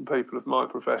towards people of my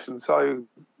profession. So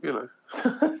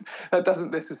that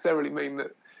doesn't necessarily mean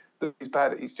that he's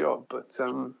bad at his job. But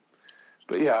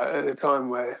But yeah, at a time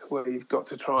where you've got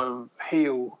to try and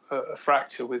heal a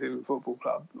fracture within the football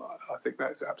club, I think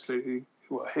that's absolutely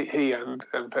he and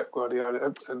Pep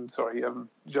Guardiola and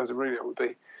Jose Mourinho would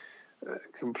be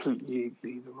completely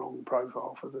the wrong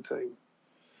profile for the team.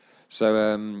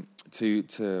 So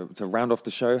to round off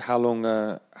the show, how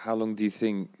long do you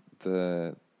think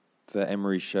the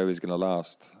Emery show is going to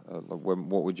last?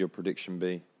 What would your prediction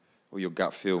be, or your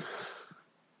gut feel?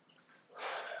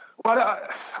 Well,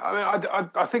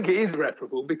 I think it is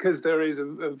irreparable because there is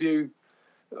a view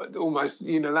almost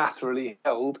unilaterally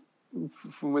held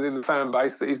from within the fan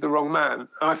base that he's the wrong man.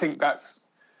 And I think that's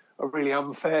a really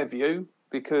unfair view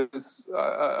because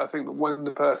I think that when the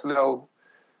personnel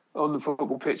on the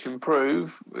football pitch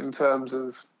improve in terms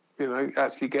of,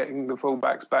 actually getting the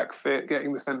fullbacks back fit,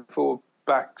 getting the centre forward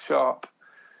back sharp,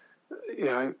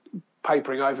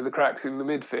 papering over the cracks in the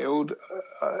midfield,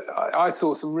 I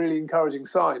saw some really encouraging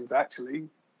signs actually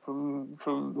from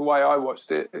the way I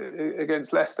watched it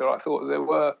against Leicester. I thought there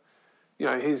were,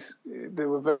 there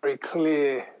were very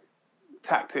clear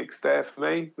tactics there for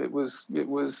me. It was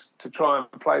to try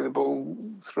and play the ball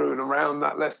through and around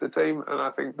that Leicester team, and I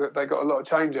think that they got a lot of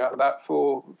change out of that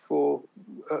for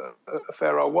a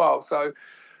fair old while. So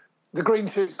the green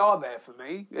shoots are there for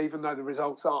me, even though the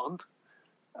results aren't.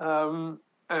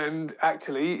 And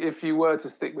actually, if you were to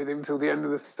stick with him till the end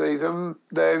of the season,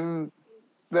 then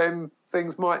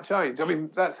things might change. I mean,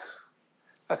 that's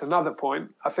another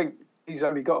point. I think he's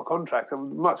only got a contract,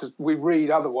 and much as we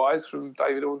read otherwise from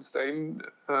David Ornstein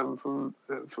from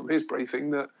his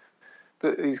briefing that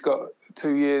he's got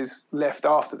 2 years left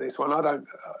after this one. I don't.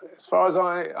 As far as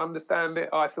I understand it,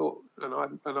 I thought, and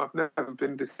I've never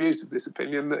been disabused of this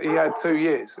opinion, that he had 2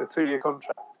 years, a 2-year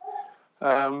contract.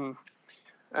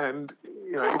 And,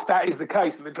 if that is the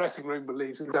case and the dressing room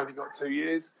believes he's only got 2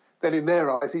 years, then in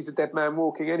their eyes, he's a dead man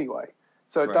walking anyway.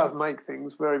 So it does make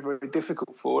things very, very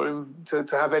difficult for him to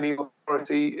have any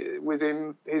authority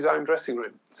within his own dressing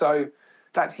room. So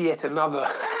that's yet another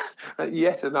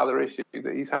issue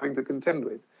that he's having to contend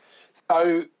with.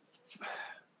 So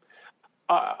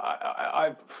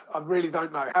I really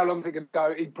don't know. How long is it going to go?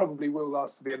 It probably will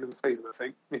last to the end of the season, I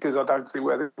think, because I don't see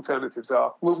where the alternatives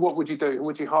are. What would you do?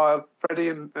 Would you hire Freddie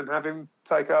and have him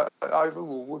take over?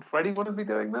 Or would Freddie want to be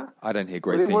doing that? I don't hear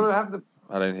great things.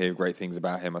 I don't hear great things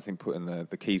about him. I think putting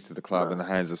the keys to the club in the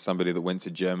hands of somebody that went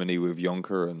to Germany with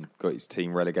Jonker and got his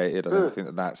team relegated, I don't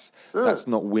think that's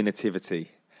not winativity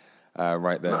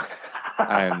right there.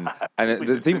 And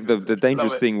the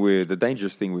dangerous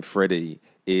thing with Freddie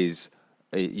is,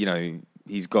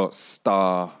 he's got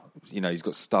star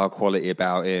quality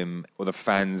about him, or the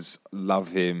fans love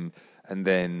him, and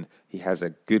then he has a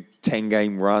good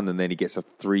 10-game run, and then he gets a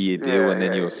 3-year deal, and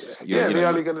then you're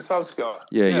only going to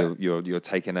Solskjaer. You're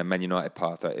taking a Man United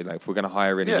path. If we're going to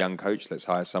hire in a young coach, let's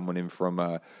hire someone in from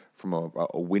a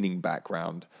winning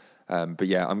background. But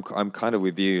yeah, I'm kind of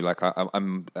with you. Like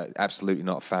I'm absolutely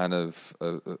not a fan of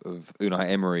Unai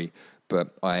Emery,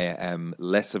 but I am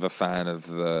less of a fan of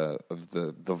the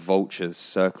vultures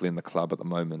circling the club at the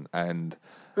moment. And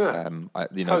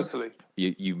totally.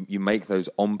 You make those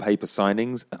on paper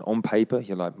signings, and on paper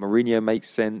you're like, Mourinho makes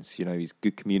sense. He's a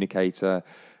good communicator.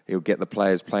 He'll get the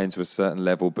players playing to a certain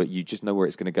level, but you just know where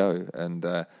it's going to go. And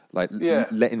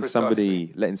letting somebody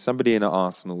in at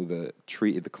Arsenal that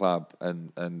treated the club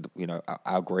and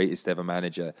our greatest ever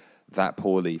manager that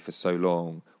poorly for so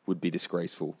long would be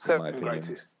disgraceful. Second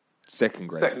greatest. Second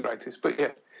greatest, but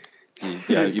yeah.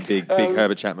 You're big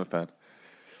Herbert Chapman fan.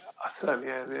 I certainly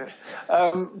am, yeah.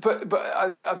 But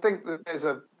I think that there's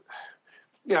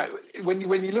when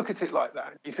you look at it like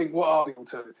that, you think, what are the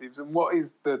alternatives and what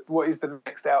is the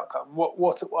next outcome?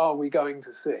 What are we going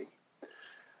to see?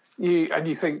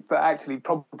 You think that actually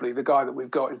probably the guy that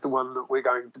we've got is the one that we're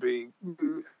going to be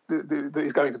that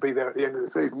is going to be there at the end of the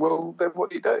season. Well, then what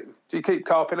do you do? Do you keep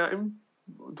carping at him?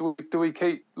 Do we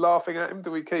keep laughing at him?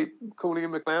 Do we keep calling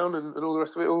him a clown and all the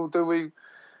rest of it? Or do we,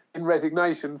 in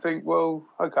resignation, think, well,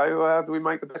 okay, well, how do we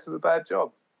make the best of a bad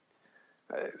job?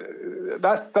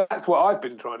 That's what I've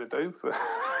been trying to do for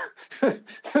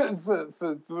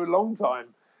for a long time.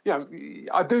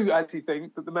 I do actually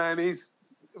think that the man is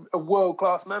a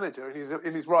world-class manager and he's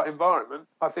in his right environment.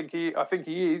 I think he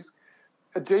is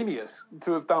a genius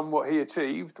to have done what he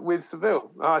achieved with Seville.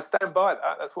 I stand by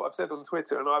that. That's what I've said on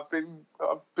Twitter, and I've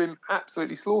been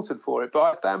absolutely slaughtered for it. But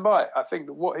I stand by it. I think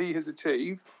that what he has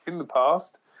achieved in the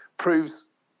past proves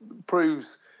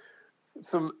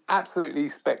some absolutely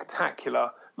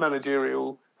spectacular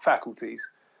managerial faculties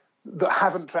that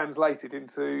haven't translated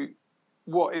into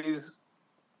what is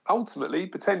ultimately,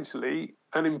 potentially,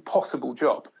 an impossible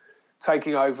job,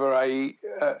 taking over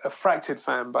a fractured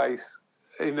fan base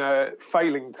in a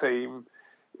failing team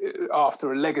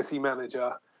after a legacy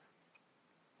manager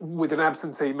with an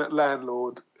absentee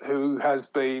landlord who has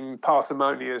been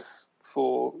parsimonious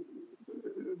for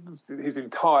his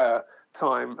entire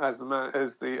time as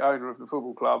the owner of the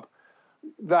football club.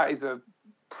 That is a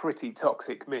pretty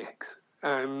toxic mix,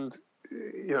 and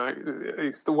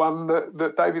it's the one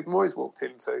that David Moyes walked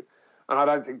into, and I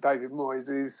don't think David Moyes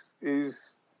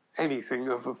is anything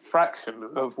of a fraction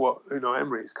of what Unai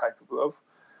Emery is capable of.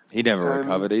 He never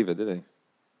recovered either, did he?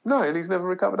 No, and he's never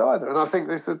recovered either. And I think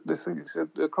this is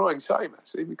a crying shame,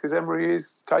 actually, because Emery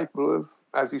is capable of,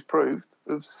 as he's proved,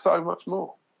 of so much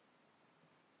more.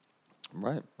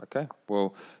 Right. Okay.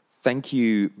 Well, thank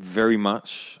you very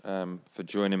much for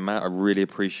joining, Matt. I really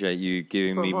appreciate you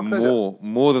giving me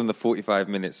more than the 45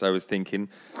 minutes I was thinking.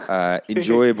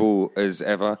 Enjoyable as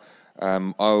ever. I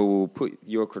will put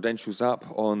your credentials up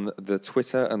on the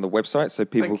Twitter and the website so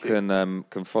people can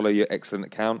follow your excellent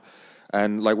account.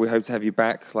 And we hope to have you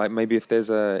back. Maybe if there's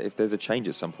a change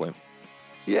at some point.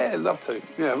 Yeah, love to.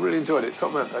 Yeah, I really enjoyed it.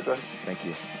 Top man, Pedro. Thank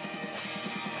you.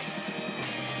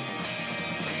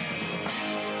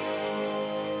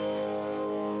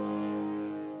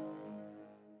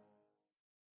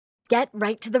 Get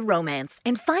right to the romance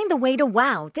and find the way to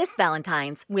wow this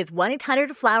Valentine's with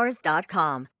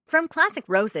 1-800-Flowers.com. From classic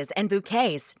roses and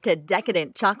bouquets to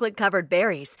decadent chocolate-covered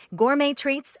berries, gourmet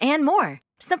treats, and more.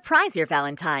 Surprise your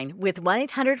Valentine with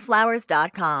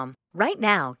 1-800-Flowers.com. Right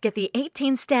now, get the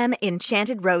 18-stem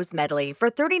Enchanted Rose Medley for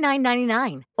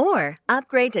 $39.99 or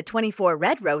upgrade to 24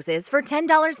 red roses for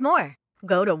 $10 more.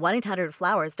 Go to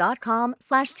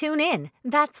 1-800-Flowers.com/tune-in.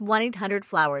 That's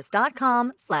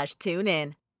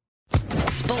 1-800-Flowers.com/tune-in.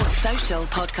 Sports Social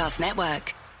Podcast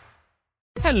Network.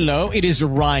 Hello, it is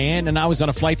Ryan, and I was on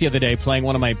a flight the other day playing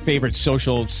one of my favorite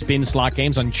social spin slot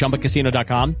games on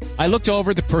ChumbaCasino.com. I looked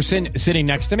over at the person sitting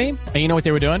next to me, and you know what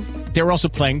they were doing? They were also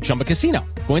playing Chumba Casino.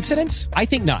 Coincidence? I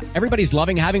think not. Everybody's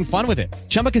loving having fun with it.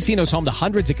 Chumba Casino is home to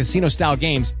hundreds of casino-style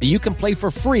games that you can play for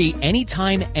free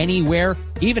anytime, anywhere,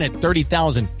 even at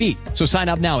 30,000 feet. So sign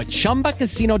up now at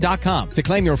ChumbaCasino.com to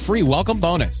claim your free welcome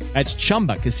bonus. That's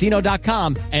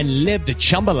ChumbaCasino.com and live the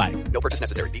Chumba life. No purchase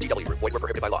necessary. VGW. Void where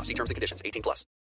prohibited by law. See terms and conditions. 18+.